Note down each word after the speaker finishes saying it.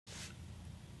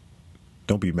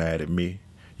Don't be mad at me.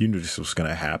 You knew this was going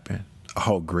to happen.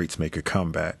 All greats make a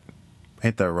comeback.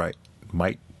 Ain't that right,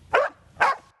 Mike?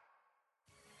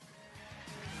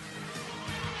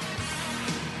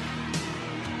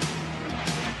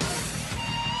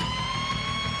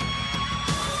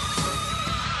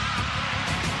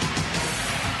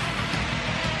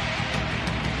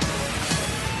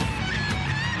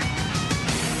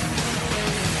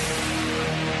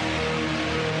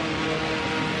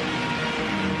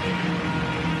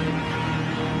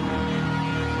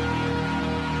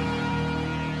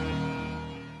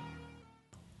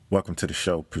 Welcome to the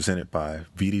show presented by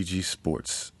VDG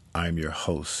Sports. I'm your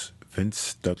host,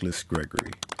 Vince Douglas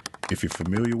Gregory. If you're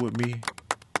familiar with me,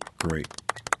 great.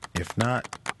 If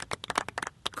not,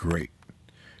 great.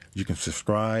 You can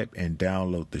subscribe and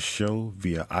download the show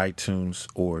via iTunes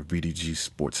or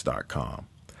VDGSports.com.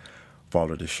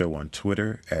 Follow the show on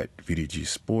Twitter at VDG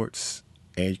Sports,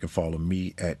 and you can follow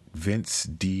me at Vince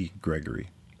D. Gregory.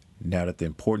 Now that the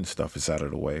important stuff is out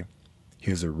of the way,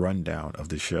 here's a rundown of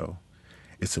the show.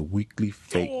 It's a weekly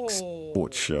fake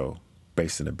sports show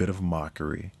based in a bit of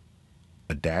mockery,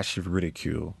 a dash of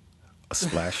ridicule, a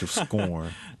splash of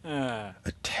scorn, a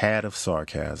tad of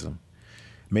sarcasm,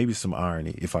 maybe some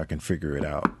irony if I can figure it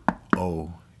out.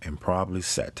 Oh, and probably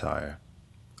satire.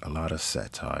 A lot of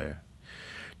satire.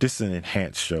 This is an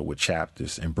enhanced show with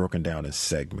chapters and broken down in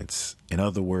segments. In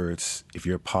other words, if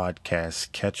your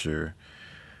podcast catcher,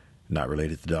 not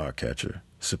related to dog catcher,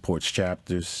 supports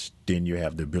chapters, then you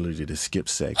have the ability to skip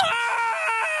segments.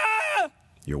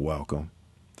 You're welcome.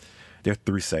 There are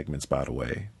 3 segments, by the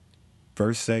way.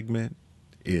 First segment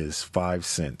is 5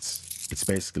 cents. It's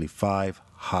basically 5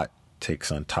 hot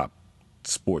takes on top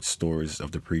sports stories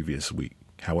of the previous week.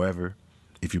 However,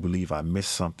 if you believe I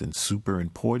missed something super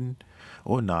important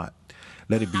or not,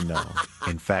 let it be known.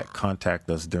 In fact, contact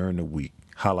us during the week.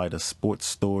 Highlight a sports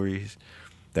story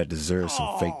that deserves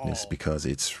some fakeness because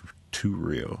it's too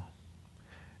real.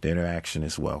 The interaction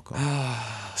is welcome.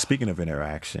 Speaking of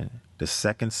interaction, the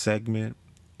second segment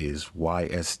is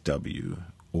YSW,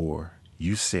 or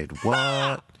You Said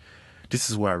What? This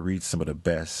is where I read some of the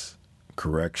best,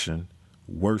 correction,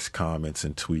 worst comments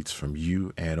and tweets from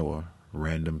you and or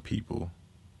random people,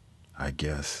 I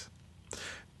guess.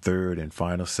 Third and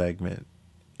final segment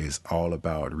is all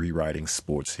about rewriting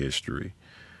sports history,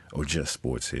 or just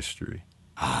sports history.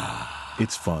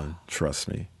 It's fun, trust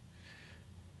me.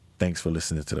 Thanks for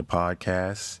listening to the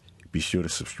podcast. Be sure to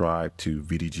subscribe to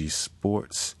VDG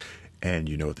Sports, and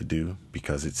you know what to do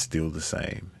because it's still the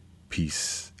same.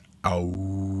 Peace out.